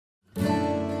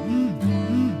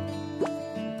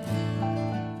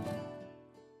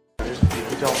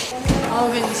觉。好，我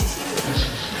跟你一起洗。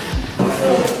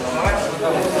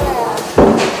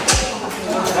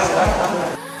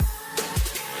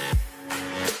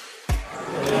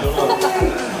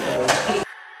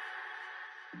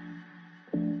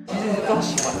其实是刚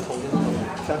洗完头的那种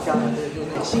香香的，就那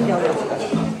种新娘娘的感觉，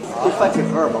就番茄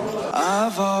荷尔蒙。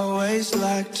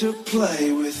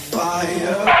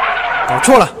搞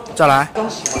错了，再来。刚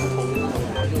洗完头的那种，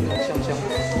就那种香香的。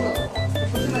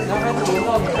男孩子闻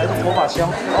到女孩子头发香，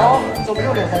哦，怎么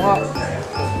又脸红了？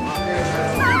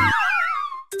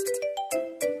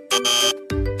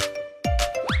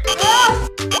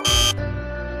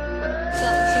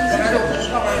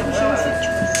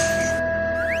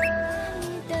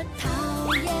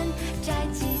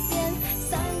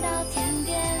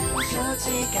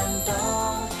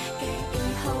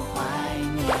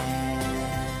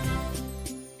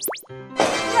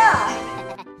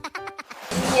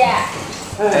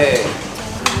哎，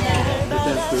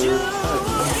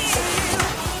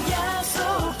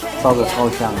照的超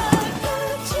像。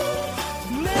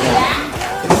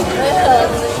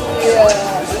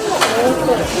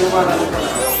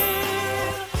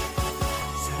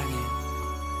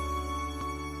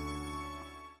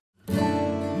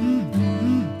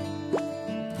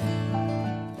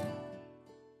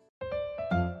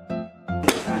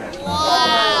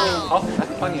好，来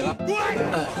换你了。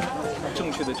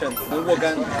正确的站姿，握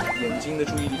杆，眼睛的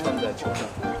注意力放在球上。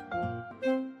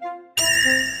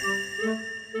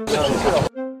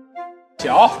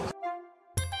脚。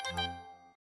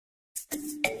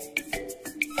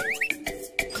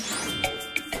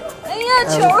哎呀，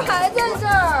球还在这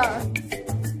儿。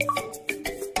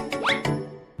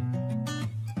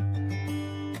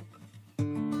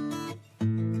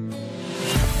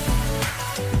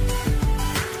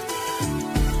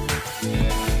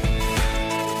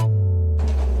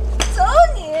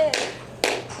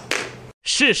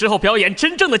是时候表演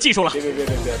真正的技术了。别！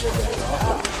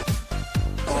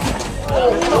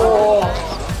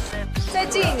再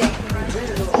近一点。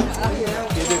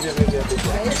别，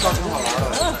上挺好玩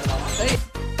的。可以。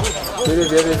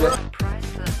别。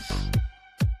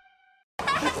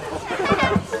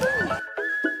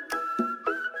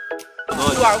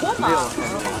玩过吗？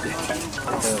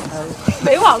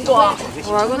没玩过，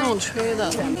我玩过那种吹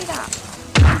的。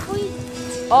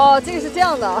哦，这个是这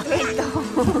样的，人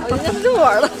家是这么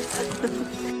玩的。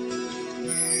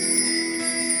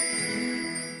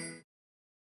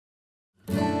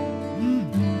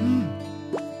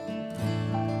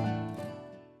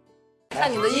看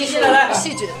你的艺术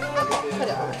细致，快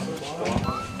点儿，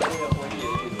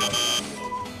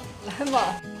来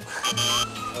吧，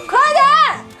快点！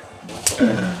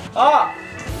啊！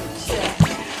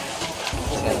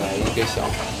再来一个小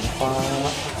红花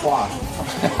画。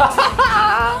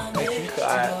还挺可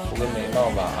爱，涂个眉毛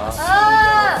吧啊！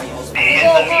给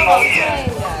我画好看一点，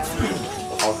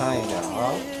好看一点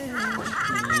啊！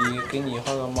给你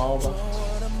画个猫吧。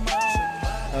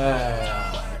哎呀，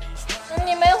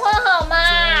你没画好吗？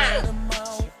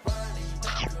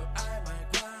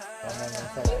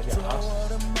再来一点啊！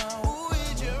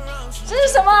这是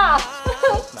什么？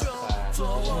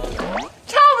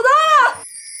差不多了。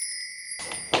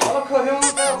好了，客厅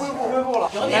该恢复了。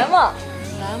来嘛，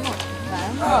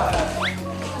快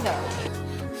点。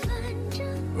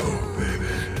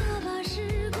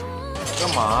干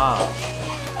嘛？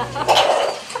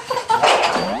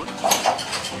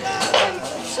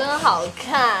真好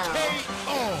看。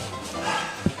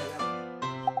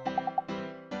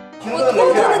我偷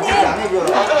偷的你。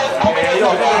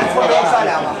要不然错别善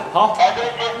良嘛。好。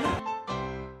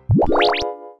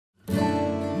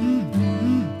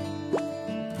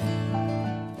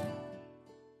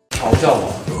嘲笑我。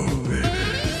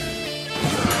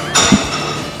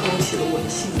勾起了我的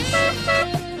兴趣。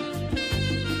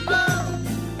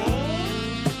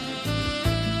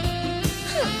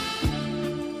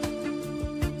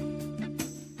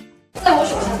在我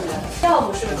手下的人，要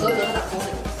么是合格的打工人，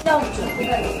要么是不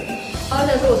太有的人。现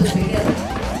在说我是谁练的？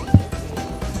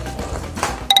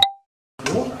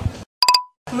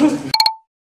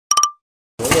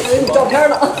还有你照片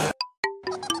呢。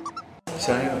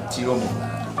像一种肌肉猛男，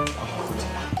然后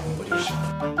我就是。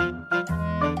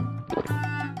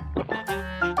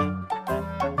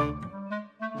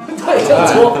太像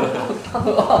搓，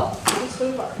催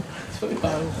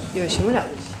版，有什么了不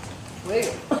起？我也有。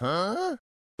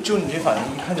就你这反应，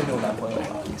一看就没有男朋友了。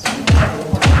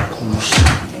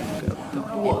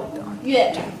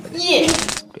越夜。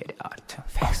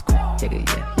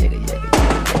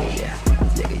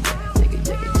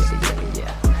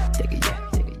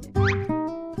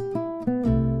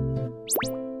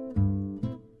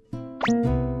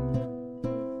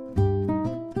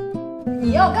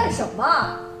要干什么？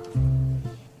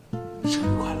生日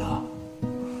快乐！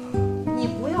你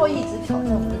不要一直挑战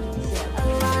我的底线，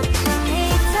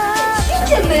听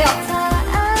见没有？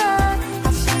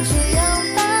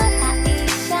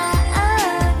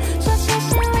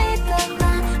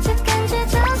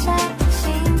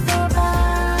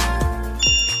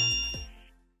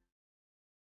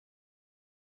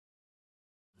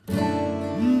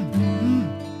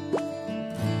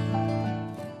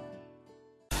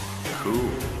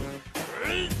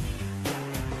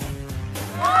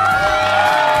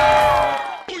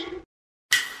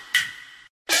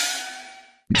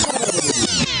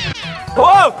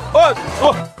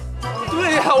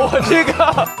对呀，我这个，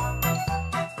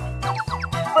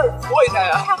搓一下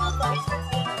呀。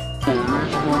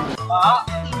啊！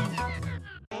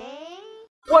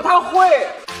哇，他会，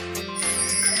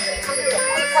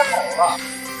太好了。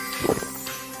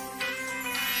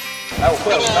哎，我会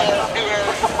了，我干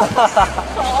啥？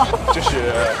这是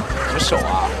什么手啊？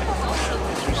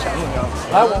就是闪这样子。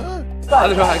来，我干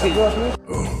的时候还可以这样。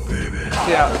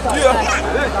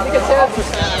你可千万不行，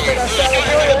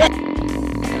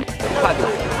看着。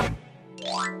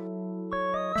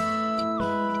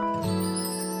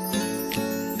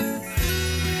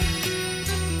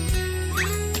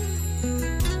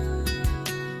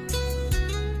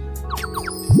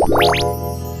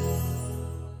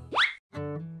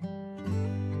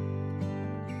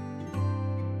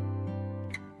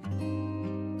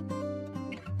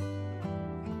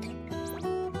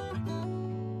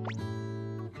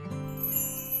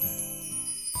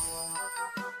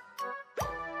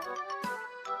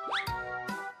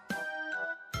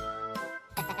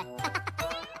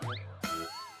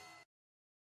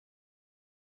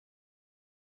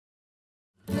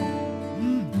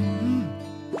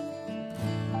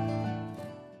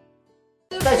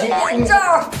再起，这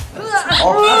儿，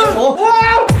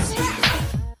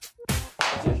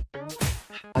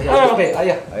哎呀，宝贝，哎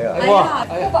呀，哎呀，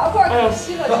我拔罐可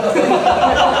惜了。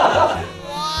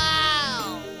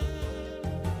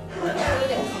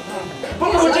不，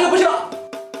这个不行。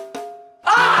啊！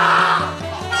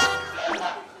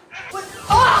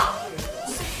啊！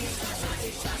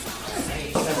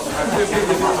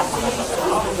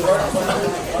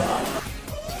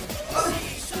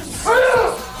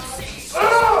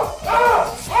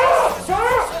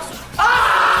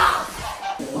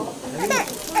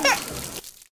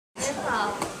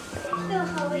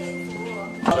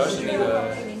主要是那个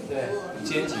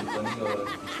肩颈和那个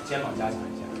肩膀加强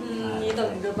一下。你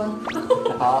等着吧。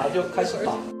好，就开始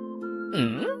打。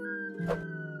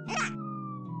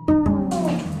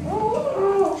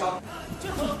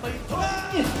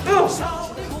干啥？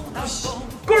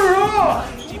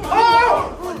啊！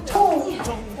痛！为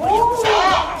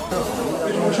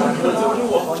什么上课教着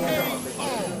我？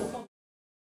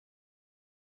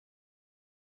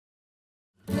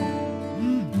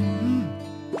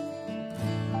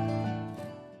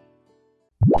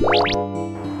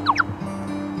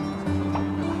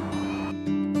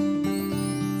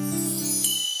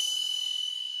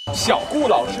小顾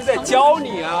老师在教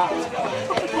你啊！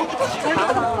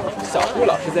小顾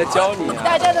老师在教你啊！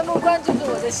大家的目光就是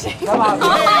我的心。干嘛？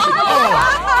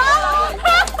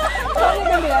那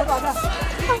个脸，宝贝。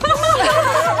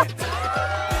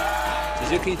姐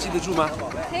姐可以记得住吗？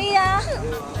可以呀。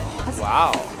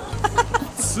哇哦！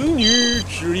此女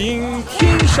只应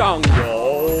天上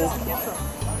有。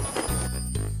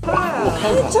我看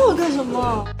看。叫我干什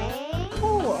么？碰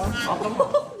我。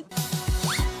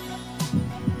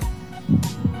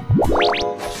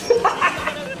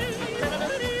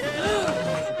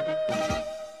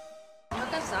你要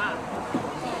干啥？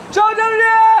赵正月，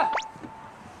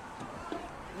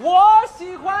我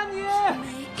喜欢你。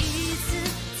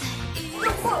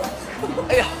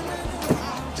哎呀，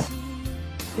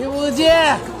听不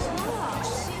见。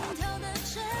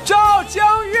赵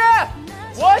江月，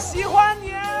我喜欢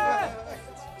你。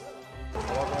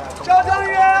赵江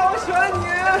月，我喜欢你。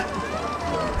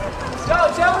赵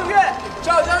江月，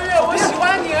赵江月，